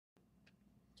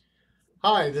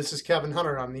Hi, this is Kevin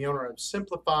Hunter. I'm the owner of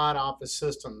Simplified Office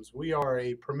Systems. We are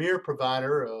a premier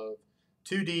provider of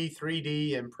 2D,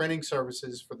 3D, and printing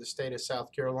services for the state of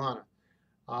South Carolina.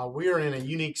 We are in a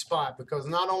unique spot because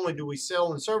not only do we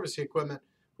sell and service the equipment,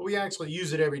 but we actually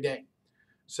use it every day.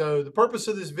 So the purpose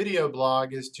of this video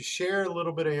blog is to share a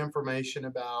little bit of information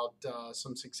about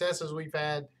some successes we've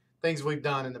had, things we've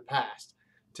done in the past.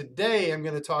 Today, I'm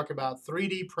going to talk about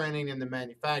 3D printing in the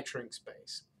manufacturing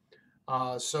space.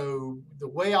 So the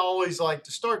way I always like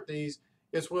to start these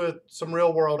is with some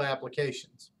real world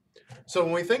applications. So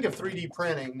when we think of 3D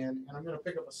printing, and I'm going to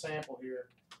pick up a sample here,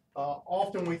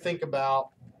 often we think about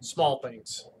small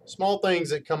things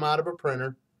that come out of a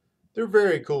printer. They're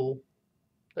very cool.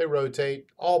 They rotate,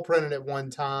 all printed at one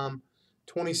time,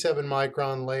 27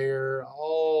 micron layer,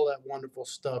 all that wonderful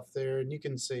stuff there. And you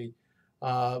can see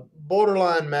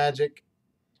borderline magic,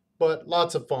 but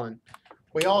lots of fun.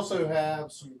 We also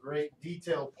have some great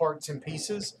detailed parts and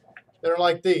pieces that are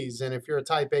like these. And if you're a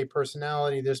type A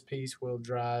personality, this piece will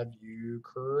drive you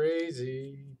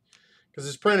crazy because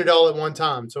it's printed all at one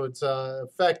time. So it's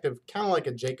effective, kind of like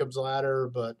a Jacob's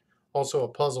ladder, but also a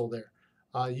puzzle there.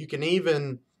 You can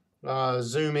even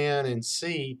zoom in and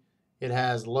see it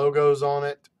has logos on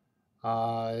it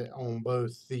on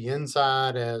both the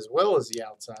inside as well as the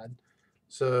outside.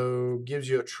 So gives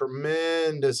you a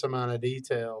tremendous amount of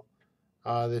detail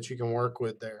that you can work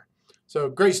with there. So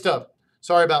great stuff.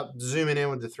 Sorry about zooming in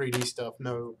with the 3D stuff,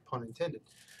 no pun intended.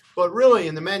 But really,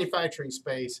 in the manufacturing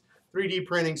space, 3D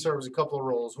printing serves a couple of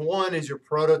roles. One is your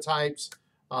prototypes,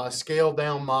 scaled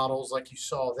down models like you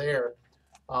saw there,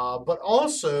 but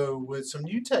also with some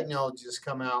new technologies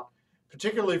come out,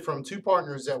 particularly from two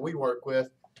partners that we work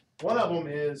with. One of them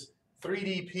is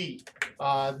 3DP.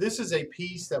 This is a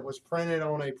piece that was printed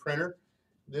on a printer.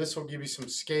 This will give you some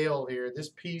scale here. This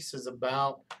piece is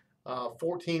about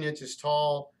 14 inches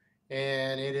tall,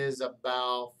 and it is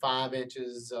about 5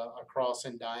 inches across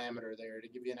in diameter there, to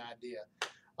give you an idea.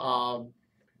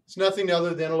 It's nothing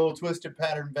other than a little twisted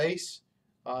pattern base.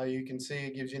 You can see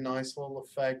it gives you a nice little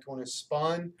effect when it's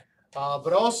spun,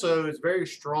 but also it's very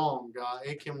strong.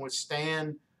 It can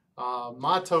withstand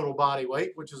my total body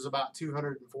weight, which is about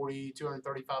 240,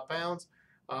 235 pounds.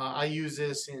 I use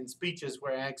this in speeches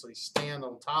where I actually stand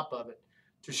on top of it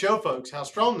to show folks how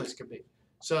strong this could be.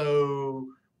 So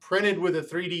printed with a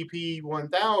 3DP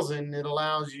 1000, it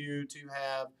allows you to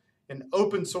have an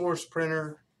open source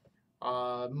printer,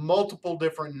 multiple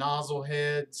different nozzle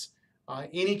heads,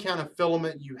 any kind of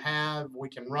filament you have, we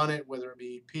can run it, whether it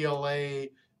be PLA,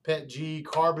 PETG,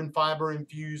 carbon fiber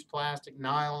infused plastic,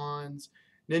 nylons,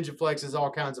 Ninja Flexes, all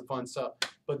kinds of fun stuff.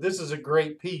 But this is a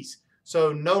great piece.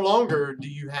 So no longer do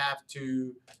you have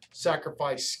to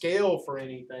sacrifice scale for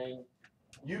anything.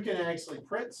 You can actually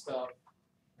print stuff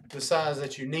the size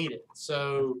that you need it.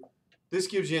 So this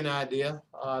gives you an idea.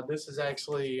 This is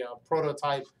actually a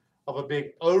prototype of a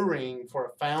big O-ring for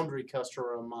a foundry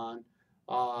customer of mine.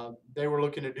 They were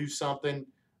looking to do something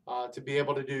to be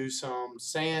able to do some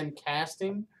sand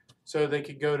casting so they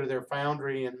could go to their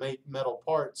foundry and make metal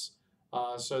parts.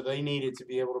 So they needed to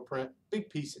be able to print big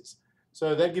pieces.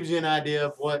 So that gives you an idea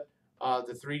of what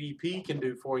the 3DP can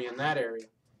do for you in that area.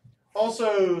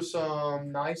 Also,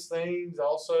 some nice things.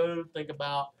 Also, think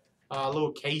about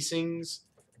little casings.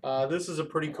 This is a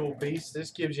pretty cool piece. This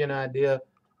gives you an idea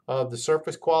of the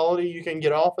surface quality you can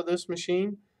get off of this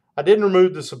machine. I didn't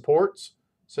remove the supports,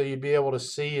 so you'd be able to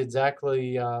see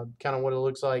exactly kind of what it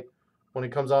looks like when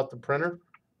it comes off the printer.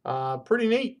 Pretty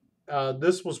neat.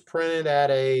 This was printed at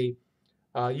a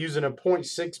using a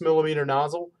 0.6 millimeter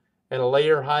nozzle at a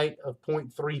layer height of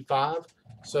 0.35.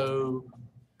 So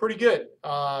pretty good.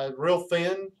 Real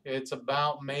thin. It's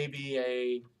about maybe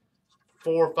a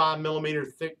 4 or 5 millimeter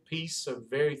thick piece, so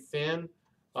very thin.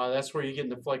 That's where you're getting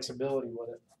the flexibility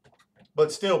with it.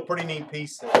 But still, pretty neat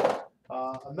piece there.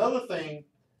 Another thing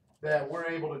that we're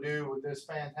able to do with this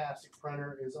fantastic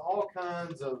printer is all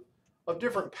kinds of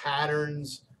different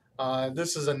patterns.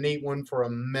 This is a neat one for a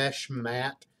mesh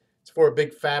mat. It's for a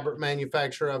big fabric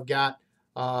manufacturer I've got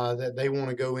that they want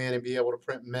to go in and be able to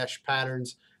print mesh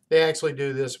patterns. They actually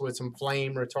do this with some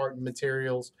flame retardant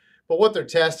materials. But what they're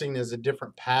testing is the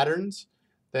different patterns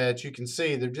that you can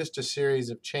see. They're just a series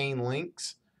of chain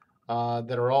links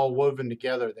that are all woven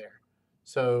together there.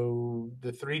 So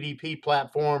the 3DP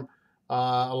platform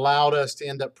allowed us to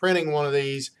end up printing one of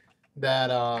these that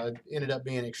ended up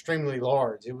being extremely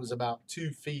large. It was about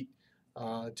 2 feet,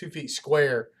 2 feet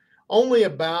square, only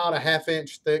about a ½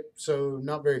 inch thick, so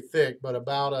not very thick, but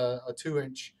about a 2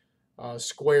 inch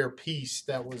square piece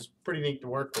that was pretty neat to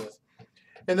work with.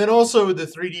 And then also with the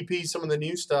 3DP, some of the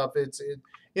new stuff,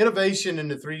 innovation in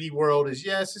the 3D world is,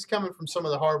 yes, it's coming from some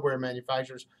of the hardware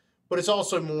manufacturers, but it's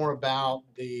also more about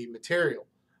the material.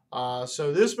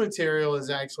 So this material is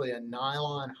actually a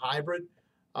nylon hybrid.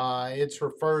 It's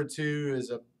referred to as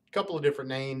a couple of different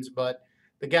names, but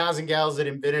the guys and gals that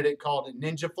invented it called it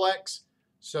NinjaFlex.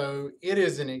 So it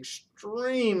is an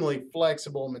extremely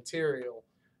flexible material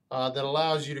that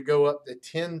allows you to go up to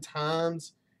 10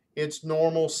 times its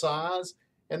normal size,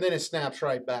 and then it snaps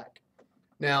right back.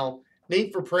 Now,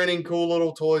 neat for printing, cool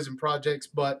little toys and projects,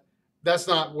 but that's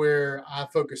not where I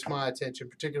focus my attention,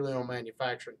 particularly on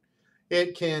manufacturing.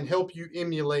 It can help you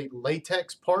emulate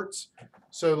latex parts.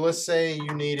 So let's say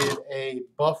you needed a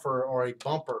buffer or a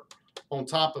bumper on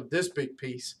top of this big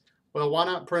piece. Well, why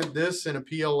not print this in a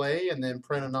PLA and then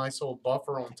print a nice little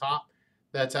buffer on top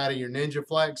that's out of your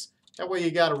NinjaFlex? That way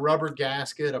you got a rubber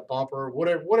gasket, a bumper,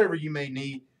 whatever you may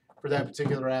need for that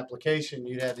particular application,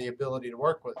 you'd have the ability to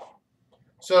work with.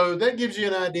 So that gives you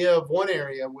an idea of one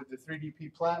area with the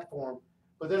 3DP platform.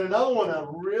 But then another one I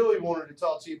really wanted to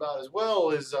talk to you about as well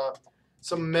is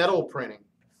some metal printing.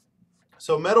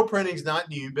 So metal printing is not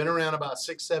new, been around about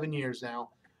 6-7 years now.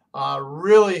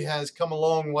 Really has come a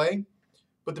long way.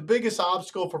 But the biggest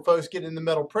obstacle for folks getting into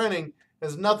metal printing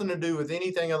has nothing to do with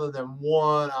anything other than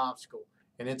one obstacle,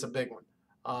 and it's a big one.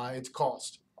 It's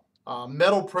cost.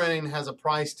 Metal printing has a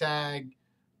price tag,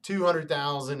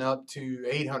 $200,000 up to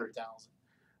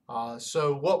 $800,000.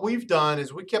 So what we've done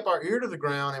is we kept our ear to the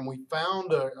ground and we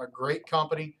found a great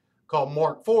company called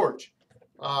Markforged.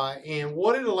 And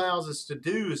what it allows us to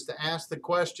do is to ask the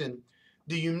question,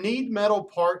 do you need metal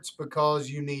parts because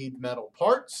you need metal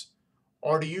parts?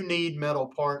 Or do you need metal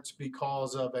parts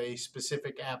because of a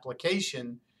specific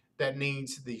application that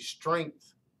needs the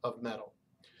strength of metal?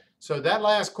 So that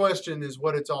last question is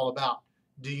what it's all about.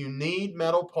 Do you need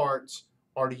metal parts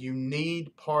or do you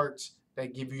need parts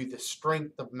that give you the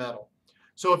strength of metal?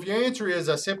 So if your answer is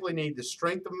I simply need the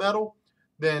strength of metal,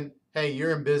 then hey,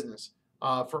 you're in business.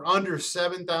 For under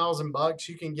 $7,000,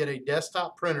 you can get a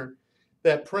desktop printer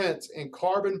that prints in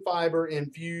carbon fiber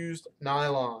infused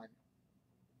nylon.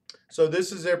 So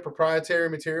this is their proprietary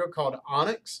material called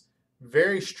Onyx.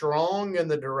 Very strong in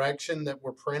the direction that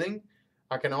we're printing.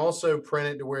 I can also print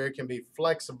it to where it can be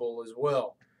flexible as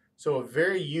well. So a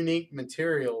very unique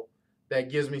material that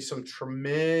gives me some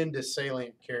tremendous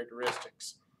salient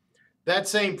characteristics. That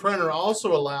same printer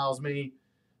also allows me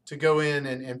to go in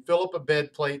and fill up a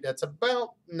bed plate that's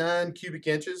about 9 cubic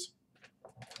inches.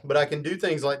 But I can do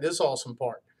things like this awesome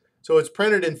part. So it's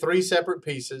printed in 3 separate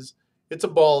pieces. It's a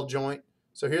ball joint.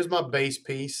 So here's my base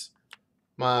piece.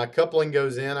 My coupling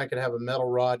goes in. I can have a metal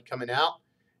rod coming out.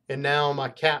 And now my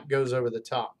cap goes over the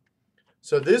top.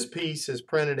 So this piece is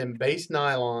printed in base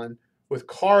nylon with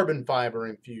carbon fiber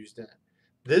infused in it.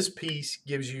 This piece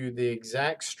gives you the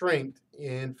exact strength,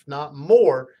 if not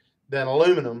more, than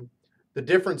aluminum. The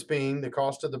difference being the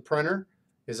cost of the printer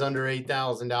is under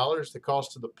 $8,000. The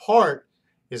cost of the part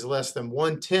is less than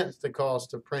 1/10 the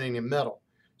cost of printing in metal.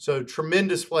 So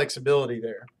tremendous flexibility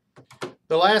there.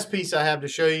 The last piece I have to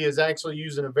show you is actually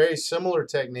using a very similar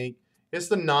technique. It's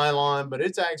the nylon, but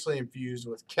it's actually infused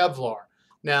with Kevlar.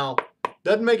 Now,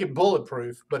 doesn't make it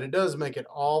bulletproof, but it does make it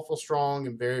awful strong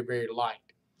and very, very light.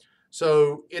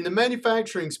 So in the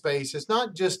manufacturing space, it's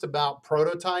not just about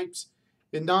prototypes.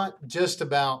 It's not just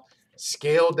about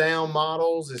scaled down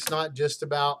models. It's not just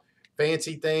about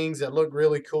fancy things that look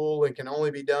really cool and can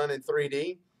only be done in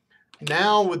 3D.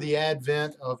 Now with the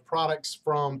advent of products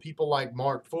from people like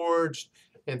Markforged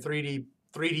and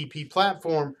 3DP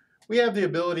platform, we have the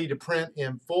ability to print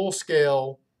in full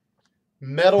scale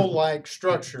metal-like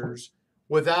structures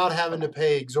without having to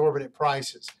pay exorbitant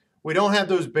prices. We don't have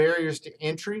those barriers to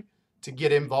entry to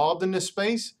get involved in this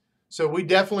space. So we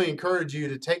definitely encourage you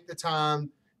to take the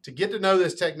time to get to know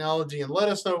this technology and let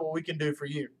us know what we can do for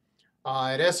you.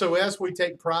 At SOS, we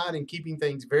take pride in keeping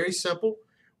things very simple.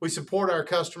 We support our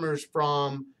customers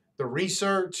from the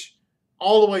research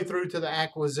all the way through to the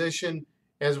acquisition,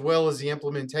 as well as the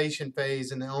implementation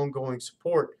phase and the ongoing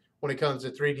support when it comes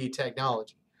to 3D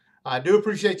technology. I do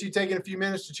appreciate you taking a few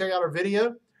minutes to check out our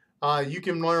video. You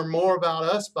can learn more about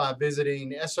us by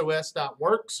visiting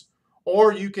sos.works,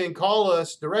 or you can call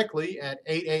us directly at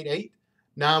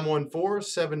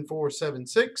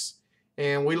 888-914-7476.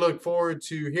 And we look forward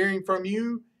to hearing from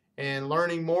you and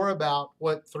learning more about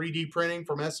what 3D printing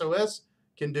from SOS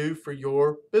can do for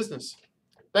your business.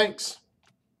 Thanks.